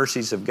 by the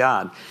mercies of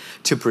God,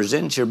 to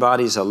present your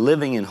bodies a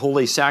living and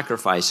holy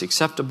sacrifice,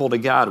 acceptable to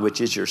God,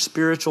 which is your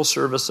spiritual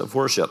service of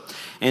worship.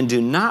 And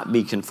do not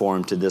be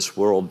conformed to this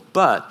world,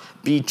 but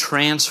be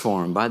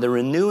transformed by the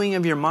renewing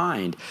of your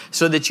mind,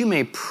 so that you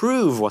may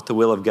prove what the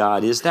will of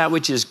God is, that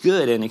which is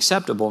good and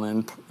acceptable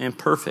and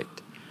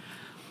perfect."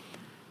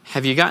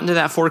 Have you gotten to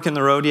that fork in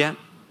the road yet?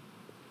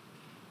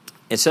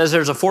 It says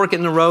there's a fork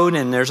in the road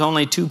and there's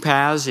only two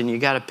paths and you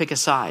got to pick a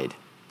side.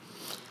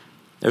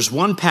 There's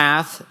one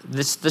path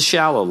that's the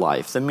shallow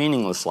life, the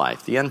meaningless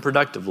life, the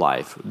unproductive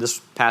life.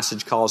 This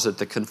passage calls it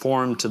the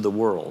conformed to the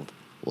world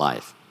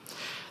life.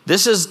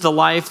 This is the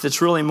life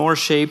that's really more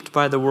shaped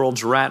by the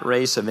world's rat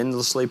race of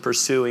endlessly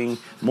pursuing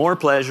more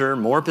pleasure,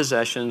 more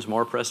possessions,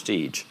 more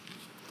prestige.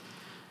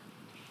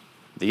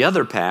 The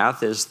other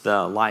path is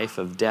the life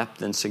of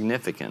depth and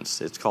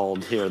significance. It's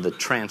called here the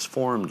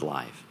transformed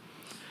life.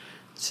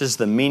 This is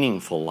the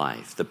meaningful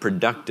life, the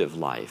productive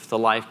life, the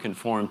life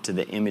conformed to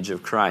the image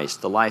of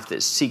Christ, the life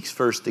that seeks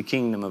first the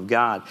kingdom of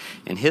God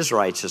and His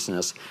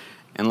righteousness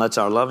and lets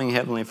our loving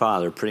Heavenly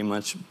Father pretty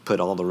much put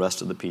all the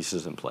rest of the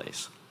pieces in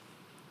place.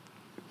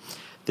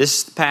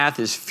 This path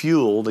is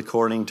fueled,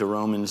 according to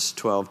Romans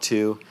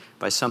 12:2,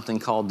 by something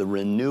called the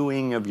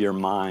renewing of your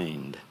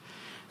mind.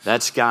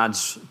 That's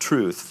God's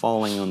truth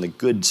falling on the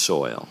good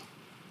soil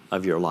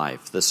of your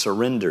life, the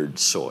surrendered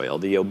soil,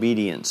 the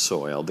obedient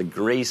soil, the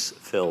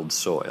grace-filled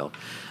soil,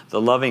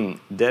 the loving,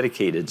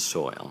 dedicated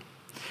soil.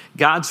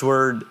 God's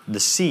word,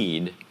 the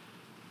seed,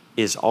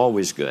 is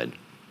always good.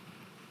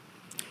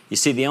 You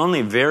see, the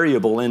only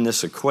variable in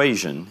this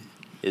equation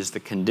is the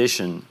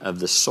condition of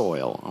the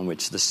soil on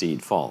which the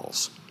seed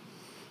falls.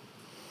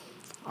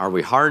 Are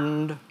we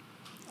hardened?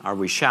 Are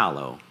we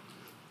shallow?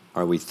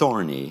 Are we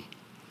thorny?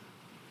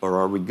 Or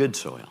are we good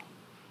soil?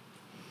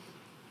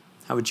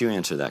 How would you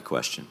answer that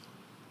question?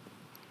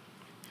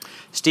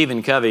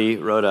 Stephen Covey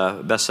wrote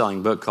a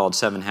best-selling book called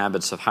 7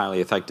 Habits of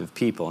Highly Effective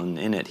People, and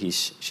in it he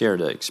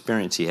shared an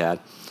experience he had.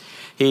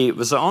 He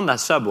was on the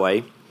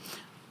subway,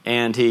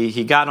 and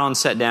he got on,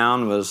 sat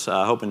down, was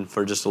hoping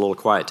for just a little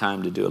quiet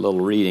time to do a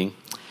little reading.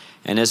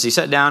 And as he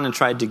sat down and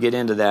tried to get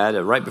into that,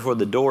 right before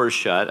the doors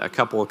shut, a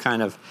couple of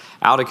kind of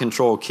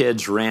out-of-control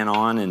kids ran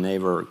on, and they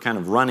were kind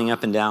of running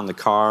up and down the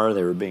car.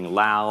 They were being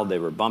loud. They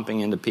were bumping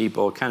into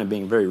people, kind of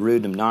being very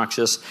rude and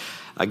obnoxious.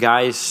 A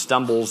guy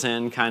stumbles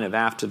in kind of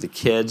after the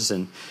kids,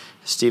 and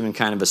Stephen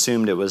kind of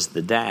assumed it was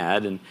the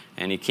dad,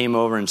 and he came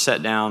over and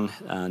sat down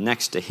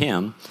next to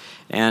him.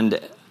 And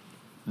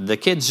the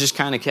kids just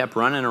kind of kept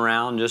running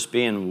around, just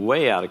being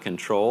way out of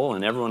control,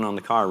 and everyone on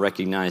the car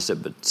recognized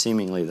it, but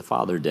seemingly the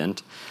father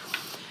didn't.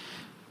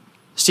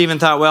 Stephen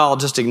thought, well, I'll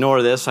just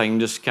ignore this. I can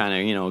just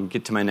kind of,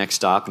 get to my next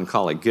stop and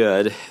call it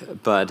good.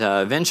 But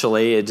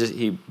eventually,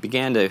 he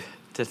began to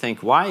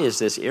think, why is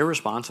this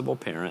irresponsible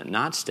parent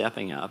not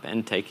stepping up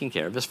and taking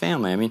care of his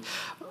family? I mean,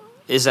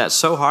 is that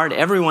so hard?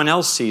 Everyone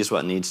else sees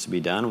what needs to be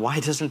done.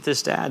 Why doesn't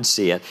this dad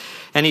see it?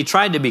 And he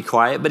tried to be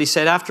quiet, but he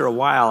said after a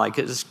while, I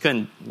just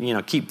couldn't,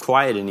 keep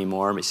quiet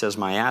anymore. He says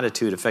my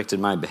attitude affected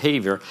my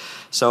behavior.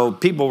 So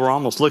people were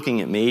almost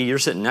looking at me. You're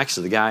sitting next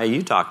to the guy.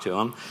 You talk to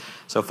him.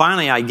 So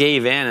finally I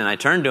gave in and I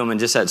turned to him and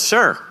just said,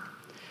 "Sir,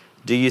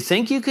 do you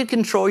think you could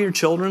control your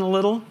children a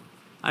little?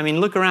 I mean,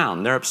 look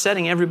around. They're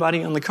upsetting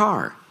everybody in the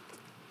car."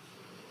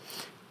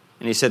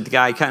 And he said the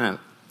guy kind of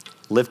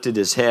lifted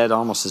his head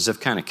almost as if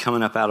kind of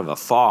coming up out of a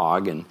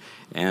fog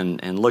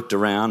and looked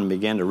around and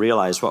began to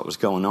realize what was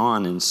going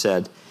on and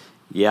said,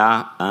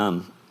 "Yeah,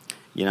 I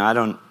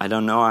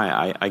don't know.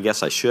 I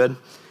guess I should."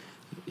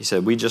 He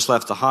said, "We just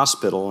left the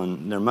hospital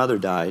and their mother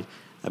died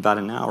about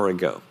an hour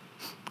ago.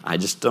 I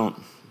just don't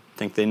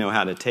think they know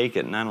how to take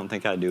it, and I don't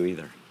think I do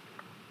either."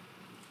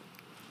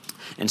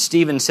 And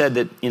Stephen said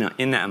that,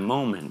 in that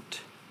moment,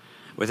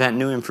 with that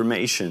new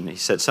information, he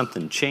said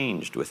something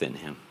changed within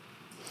him.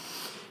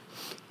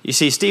 You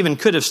see, Stephen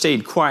could have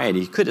stayed quiet.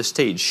 He could have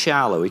stayed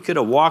shallow. He could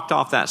have walked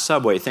off that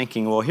subway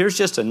thinking, well, here's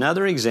just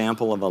another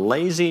example of a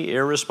lazy,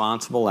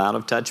 irresponsible,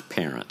 out-of-touch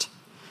parent.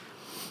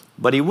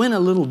 But he went a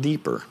little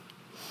deeper.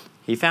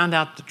 He found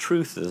out the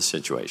truth of the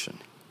situation.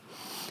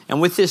 And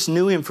with this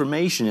new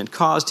information, it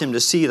caused him to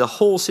see the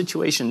whole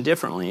situation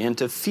differently and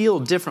to feel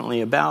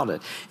differently about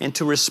it and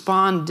to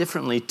respond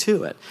differently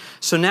to it.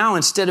 So now,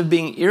 instead of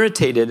being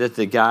irritated at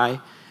the guy,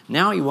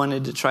 now he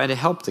wanted to try to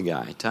help the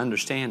guy, to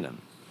understand him,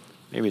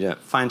 maybe to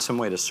find some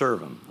way to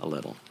serve him a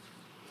little.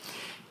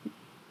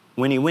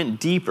 When he went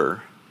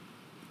deeper,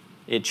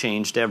 it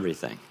changed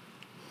everything.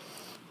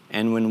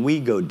 And when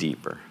we go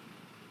deeper,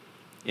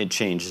 it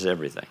changes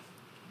everything.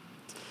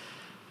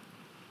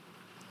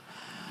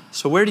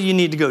 So where do you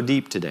need to go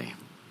deep today?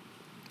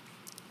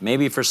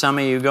 Maybe for some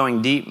of you,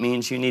 going deep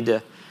means you need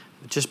to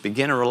just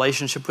begin a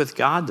relationship with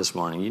God this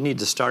morning. You need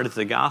to start at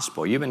the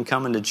gospel. You've been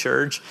coming to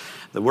church.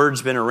 The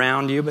word's been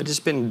around you, but it's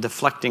been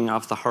deflecting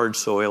off the hard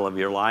soil of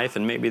your life.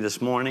 And maybe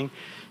this morning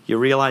you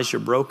realize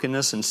your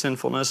brokenness and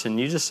sinfulness, and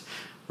you just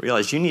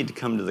realize you need to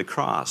come to the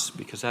cross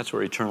because that's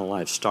where eternal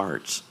life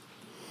starts.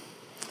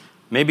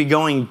 Maybe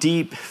going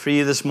deep for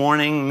you this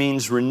morning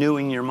means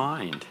renewing your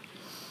mind.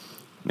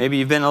 Maybe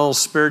you've been a little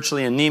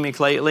spiritually anemic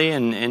lately,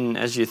 and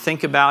as you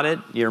think about it,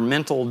 your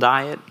mental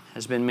diet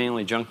has been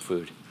mainly junk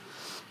food.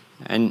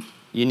 And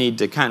you need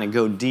to kind of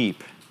go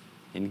deep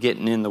in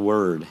getting in the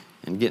Word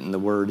and getting the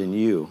Word in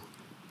you.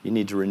 You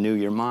need to renew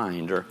your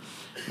mind. Or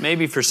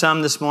maybe for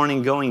some this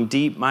morning, going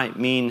deep might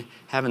mean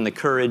having the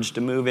courage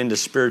to move into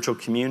spiritual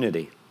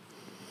community.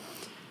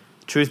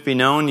 Truth be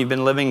known, you've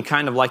been living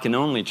kind of like an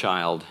only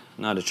child,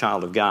 not a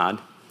child of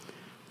God.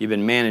 You've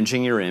been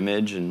managing your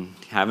image and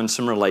having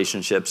some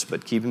relationships,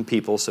 but keeping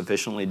people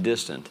sufficiently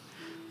distant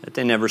that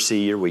they never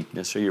see your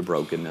weakness or your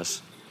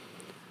brokenness.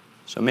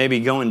 So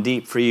maybe going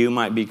deep for you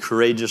might be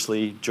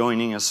courageously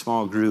joining a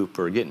small group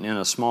or getting in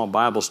a small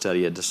Bible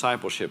study, a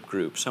discipleship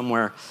group,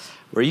 somewhere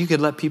where you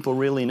could let people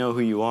really know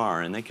who you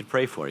are and they could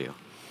pray for you.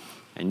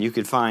 And you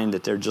could find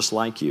that they're just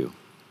like you,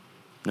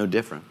 no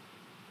different.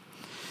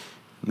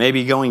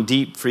 Maybe going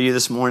deep for you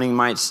this morning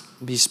might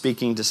be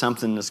speaking to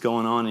something that's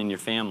going on in your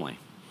family.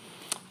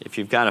 If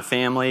you've got a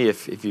family,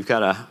 if you've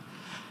got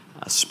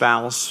a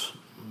spouse,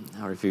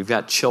 or if you've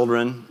got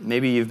children,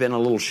 maybe you've been a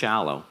little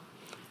shallow.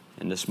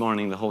 And this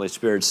morning the Holy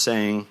Spirit's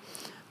saying,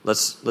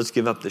 let's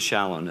give up the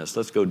shallowness.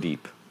 Let's go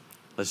deep.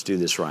 Let's do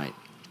this right.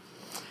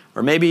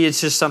 Or maybe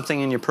it's just something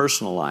in your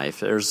personal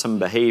life. There's some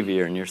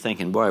behavior and you're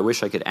thinking, boy, I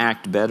wish I could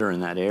act better in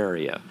that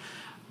area.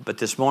 But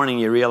this morning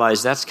you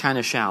realize that's kind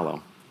of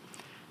shallow.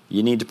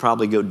 You need to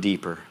probably go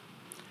deeper.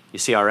 You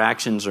see, our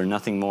actions are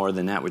nothing more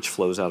than that which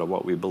flows out of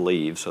what we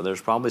believe. So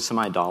there's probably some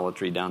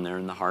idolatry down there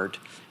in the heart,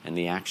 and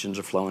the actions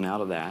are flowing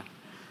out of that.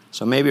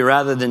 So maybe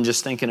rather than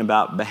just thinking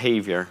about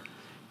behavior,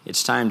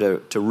 it's time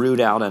to root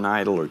out an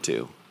idol or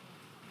two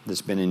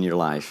that's been in your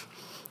life,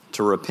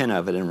 to repent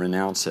of it and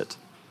renounce it.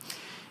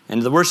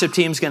 And the worship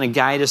team is going to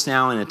guide us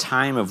now in a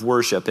time of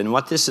worship. And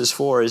what this is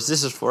for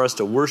us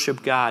to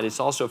worship God. It's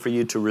also for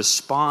you to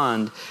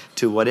respond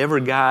to whatever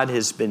God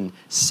has been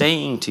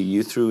saying to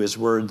you through His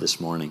Word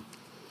this morning.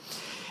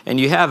 And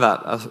you have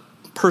a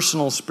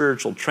personal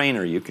spiritual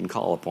trainer you can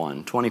call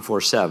upon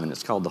 24/7.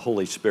 It's called the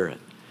Holy Spirit.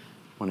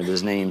 One of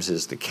His names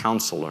is the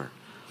Counselor.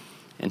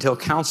 And He'll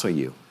counsel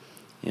you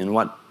in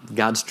what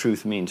God's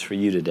truth means for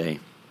you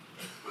today.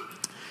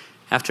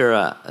 After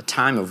a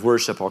time of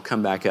worship, I'll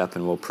come back up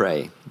and we'll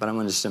pray. But I'm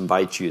going to just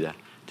invite you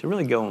to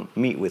really go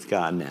meet with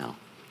God now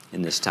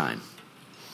in this time.